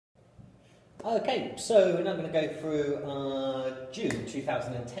Okay, so we're now going to go through June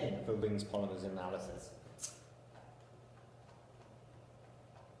 2010 for rings polymers analysis.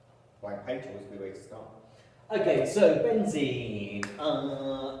 Blank page always a good way to start. Okay, so benzene,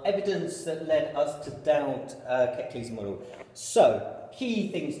 evidence that led us to doubt Keckley's model. So,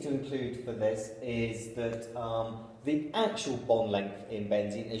 key things to include for this is that the actual bond length in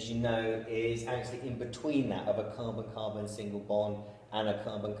benzene, as you know, is actually in between that of a carbon-carbon single bond and a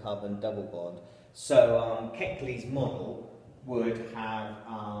carbon-carbon double bond. So Keckley's model would have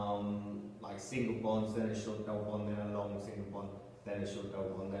like single bonds, then a short double bond, then a long single bond, then a short double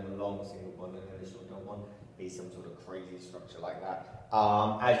bond, then a long single bond, and then a short double bond. Be some sort of crazy structure like that.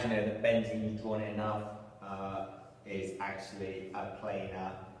 As you know, the benzene, you've drawn it enough, is actually a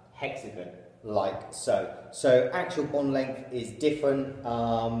planar hexagon, like so. So actual bond length is different.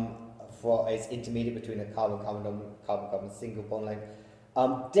 It's intermediate between a carbon-carbon single bond length.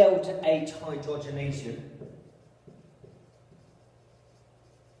 Delta H hydrogenation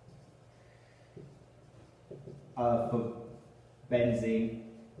for benzene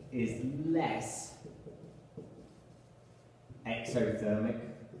is less exothermic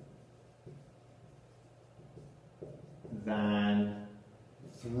than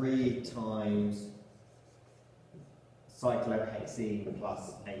 3 times cyclohexene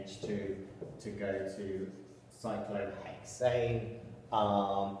plus H2 to go to cyclohexane.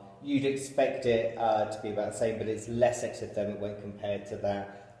 You'd expect it to be about the same, but it's less exothermic when compared to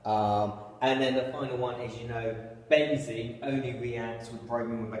that. And then the final one is, you know, benzene only reacts with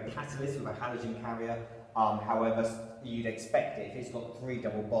bromine with a catalyst, with a halogen carrier. However, you'd expect it, if it's got 3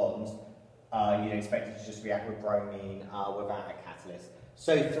 double bonds, you'd expect it to just react with bromine without a catalyst.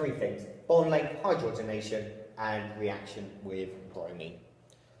 So 3 things: bond length, hydrogenation, and reaction with bromine.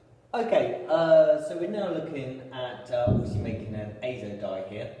 Okay, so we're now looking at obviously making an azo dye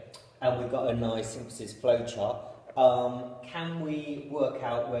here, and we've got a nice synthesis flowchart. Can we work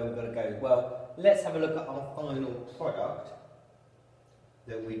out where we're going to go? Well, let's have a look at our final product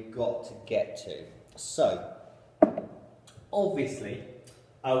that we've got to get to. So, obviously,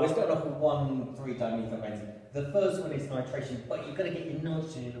 we're starting off with 1,3-dimethylbenzene. The first one is nitration, but you've got to get your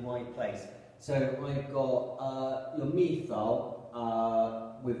nitrogen in the right place. So I've got your methyl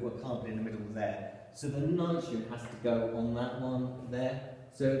with a carbon in the middle there. So the nitrogen has to go on that one there.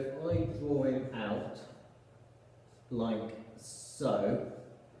 So if I draw him out like so,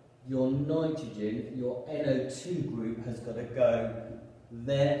 your nitrogen, your NO2 group has got to go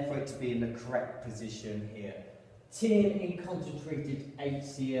there for it to be in the correct position here. Tin in concentrated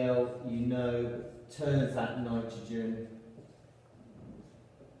HCl, you know, turns that nitrogen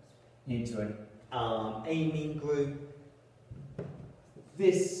into an amine group.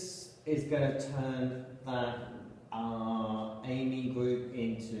 This is going to turn that amine group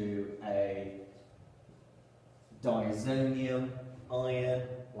into a diazonium ion,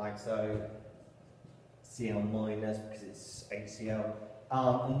 like so, Cl minus because it's HCl.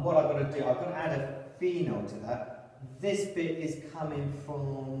 And what I've got to do, I've got to add a phenol to that. This bit is coming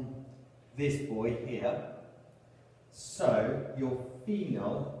from this boy here. So your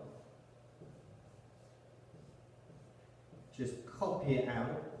phenol, just copy it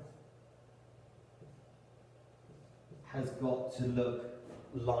out, has got to look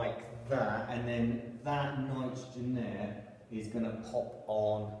like that, and then that nitrogen there is going to pop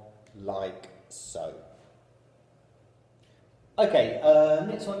on like so. Okay,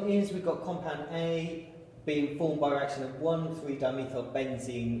 next one is we've got compound A being formed by reaction of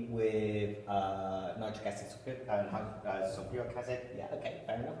 1,3-dimethylbenzene with nitric acid and sulfuric acid. Yeah, okay,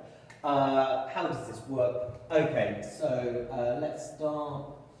 fair enough. How does this work? Okay, so let's start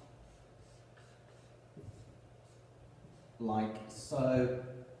like so.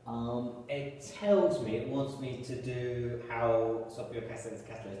 It tells me, it wants me to do how sulfuric acid is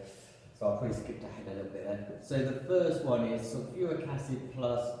catalyzed. So I'll probably skip ahead a little bit there. So the first one is sulfuric acid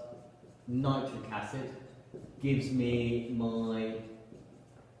plus nitric acid gives me my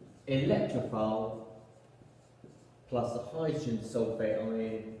electrophile plus the hydrogen sulfate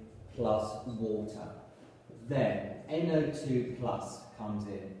ion plus water. Then NO2 plus comes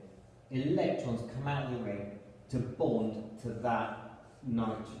in. Electrons come out of the ring to bond to that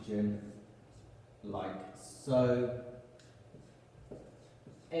nitrogen like so.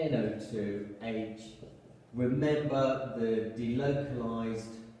 NO2H. Remember, the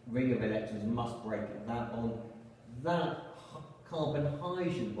delocalized ring of electrons must break at that bond. That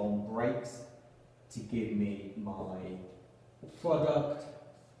carbon-hydrogen bond breaks to give me my product.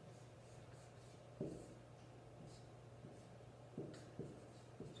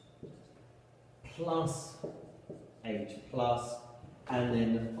 Plus H plus, And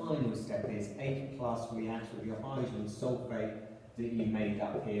then the final step is H+ reacts with your hydrogen sulfate that you made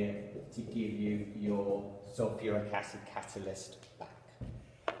up here to give you your sulfuric acid catalyst back.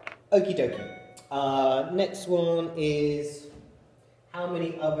 Okie dokie. Next one is how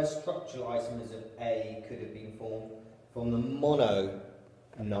many other structural isomers of A could have been formed from the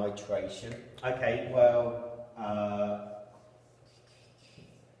mononitration? Okay, well,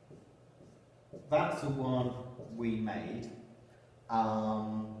 that's the one we made.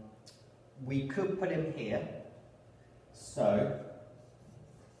 We could put him here, so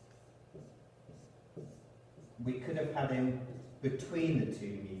we could have had him between the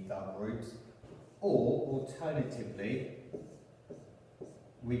two methyl groups, or alternatively,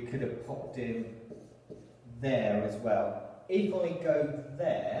 we could have popped him there as well. If I go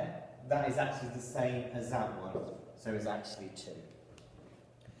there, that is actually the same as that one, so it's actually 2.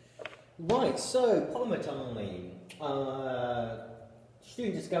 Right, so polymer time.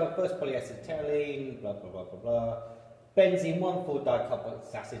 Student discovered first polyacetylene, blah blah blah blah blah. Benzene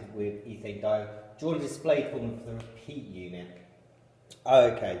 1,4-dicarboxylic acid with ethane di. Draw the display formula for the repeat unit.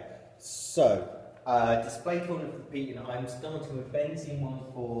 Okay, so display formula for the repeat unit. I'm starting with benzene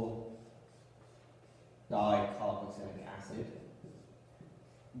 1,4-dicarboxylic acid.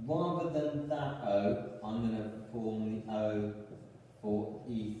 Rather than that O, I'm going to form the O for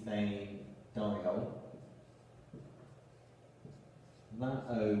ethane diol. That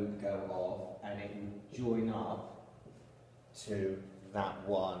O would go off and it would join up to that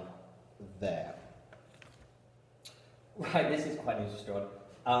one there. Right, this is quite an interesting one.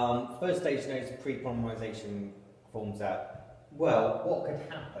 First stage knows pre-polymerization forms out. Well, what could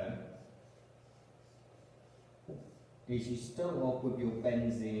happen is you start off with your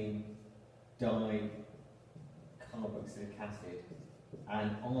benzene dicarboxylic acid,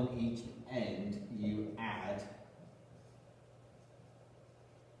 and on each end you add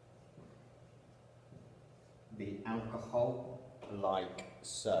the alcohol, like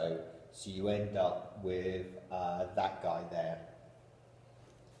so. So you end up with that guy there.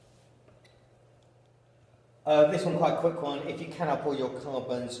 This one quite a quick one. If you count up all your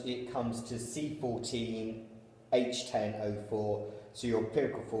carbons, it comes to C14 H10O4. So your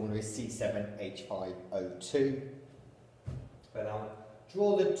empirical formula is C7H5O2. But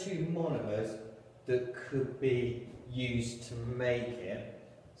draw the two monomers that could be used to make it.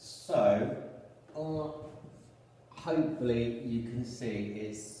 So hopefully you can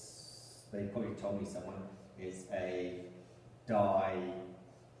see they probably told me someone, is a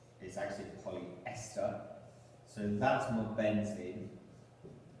it's actually polyester. So that's my benzene.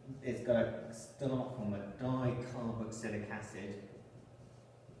 It's going to start from a dicarboxylic acid,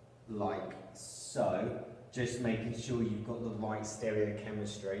 like so, just making sure you've got the right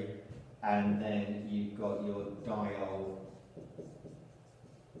stereochemistry, and then you've got your diol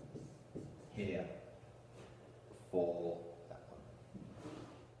here for that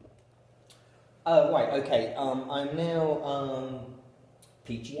one. Right, okay, I'm now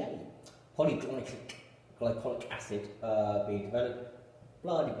PGA, polyglycolic acid being developed,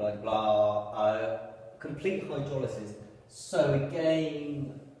 blah de blah de blah, complete hydrolysis. So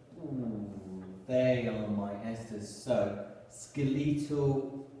again, they are my esters. So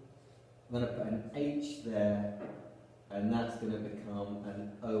skeletal, I'm going to put an H there, and that's going to become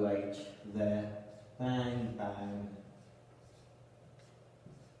an OH there. Bang, bang.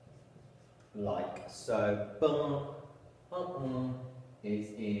 Like so. But up one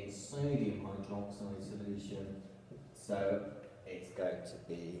is in sodium hydroxide solution. So it's going to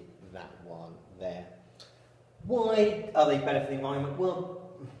be that one there. Why are they better for the environment? Well,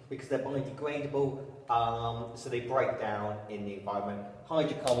 because they're biodegradable, so they break down in the environment.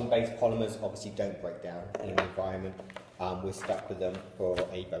 Hydrocarbon-based polymers obviously don't break down in the environment. We're stuck with them for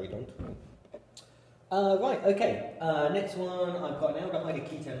a very long time. Right, okay, next one, I've got an aldehyde, a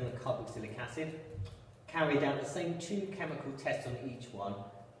ketone and a carboxylic acid. Carried out the same 2 chemical tests on each one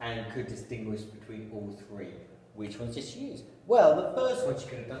and could distinguish between all 3. Which ones did she use? Well, the first one she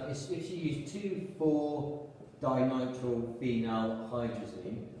could have done is if she used 2,4-dinitryl phenyl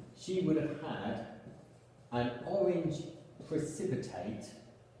hydrazine, she would have had an orange precipitate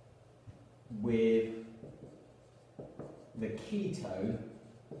with the ketone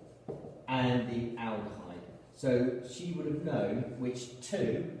and the aldehyde. So she would have known which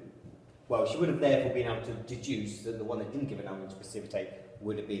 2, well, she would have therefore been able to deduce that the one that didn't give an orange precipitate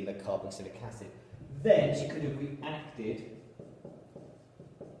would have been the carboxylic acid. Then she could have reacted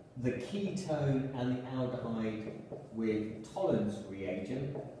the ketone and the aldehyde with Tollens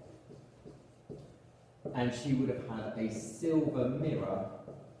reagent, and she would have had a silver mirror,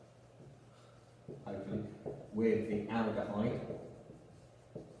 hopefully, with the aldehyde,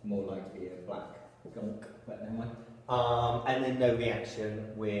 more likely to be a black gunk, but never mind. And then no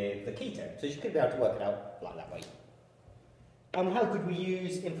reaction with the ketone. So you should be able to work it out like that way. How could we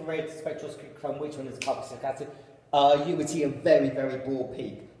use infrared spectroscopy from which one is carboxylic acid? You would see a very, very broad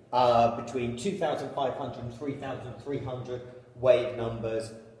peak between 2,500 and 3,300 wave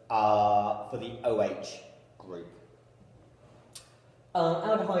numbers for the OH group.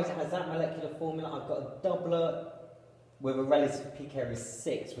 Aldehyde has that molecular formula. I've got a doubler with a relative peak area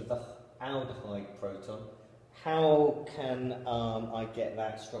 6 with the aldehyde proton. How can I get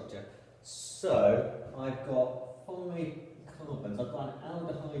that structure? So I've got 5 carbons. I've got an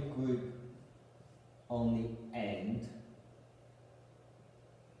aldehyde group on the end,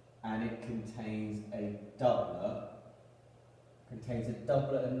 and it contains a doubler. Contains a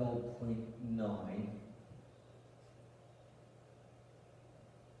doubler at 0.9.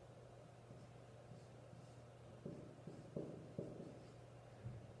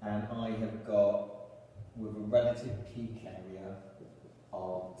 And I have got, with a relative peak area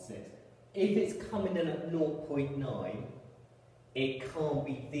of 6. If it's coming in at 0.9, it can't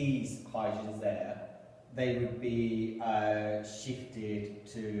be these hydrogens there. They would be shifted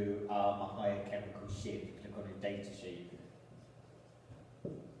to a higher chemical shift. If you look on a data sheet.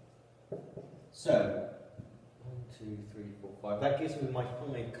 So, 1, 2, 3, 4, 5. That gives me my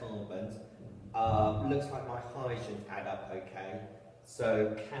 5 carbons. Looks like my hydrogens add up okay.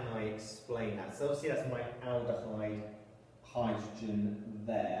 So can I explain that? So obviously that's my aldehyde hydrogen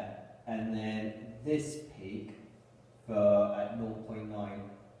there, and then this peak for at 0.9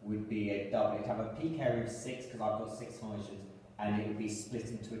 would be a doublet. It'd have a peak area of 6 because I've got 6 hydrogens, and it would be split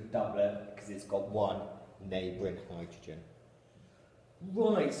into a doublet because it's got 1 neighbouring hydrogen.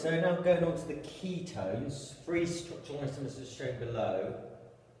 Right, so now going on to the ketones, 3 structural isomers as shown below.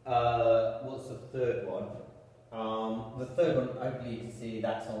 What's the third one? The third one, hopefully you can see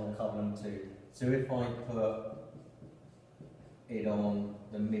that's on carbon 2. So if I put it on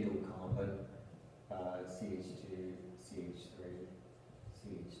the middle carbon, CH2, CH3,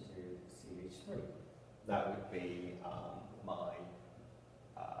 CH2, CH3, that would be my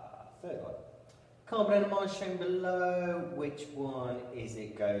third one. Carbon NMR shown below, which one is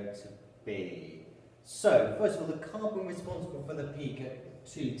it going to be? So, first of all, the carbon responsible for the peak at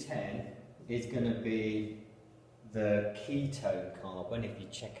 210 is going to be the ketone carbon, if you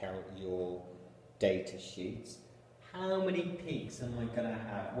check out your data sheets. How many peaks am I going to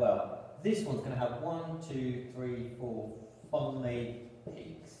have? Well, this one's going to have 1, 2, 3, 4, 5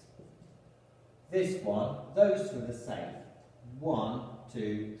 peaks. This one, those two are the same. 1,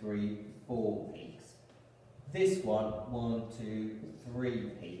 2, 3, 4 peaks. This one, 1, 2, 3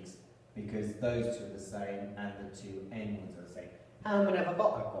 peaks, because those two are the same and the 2 N ones are the same. How many have I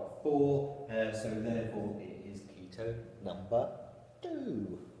got? I've got 4, so therefore it is ketone number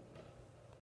 2.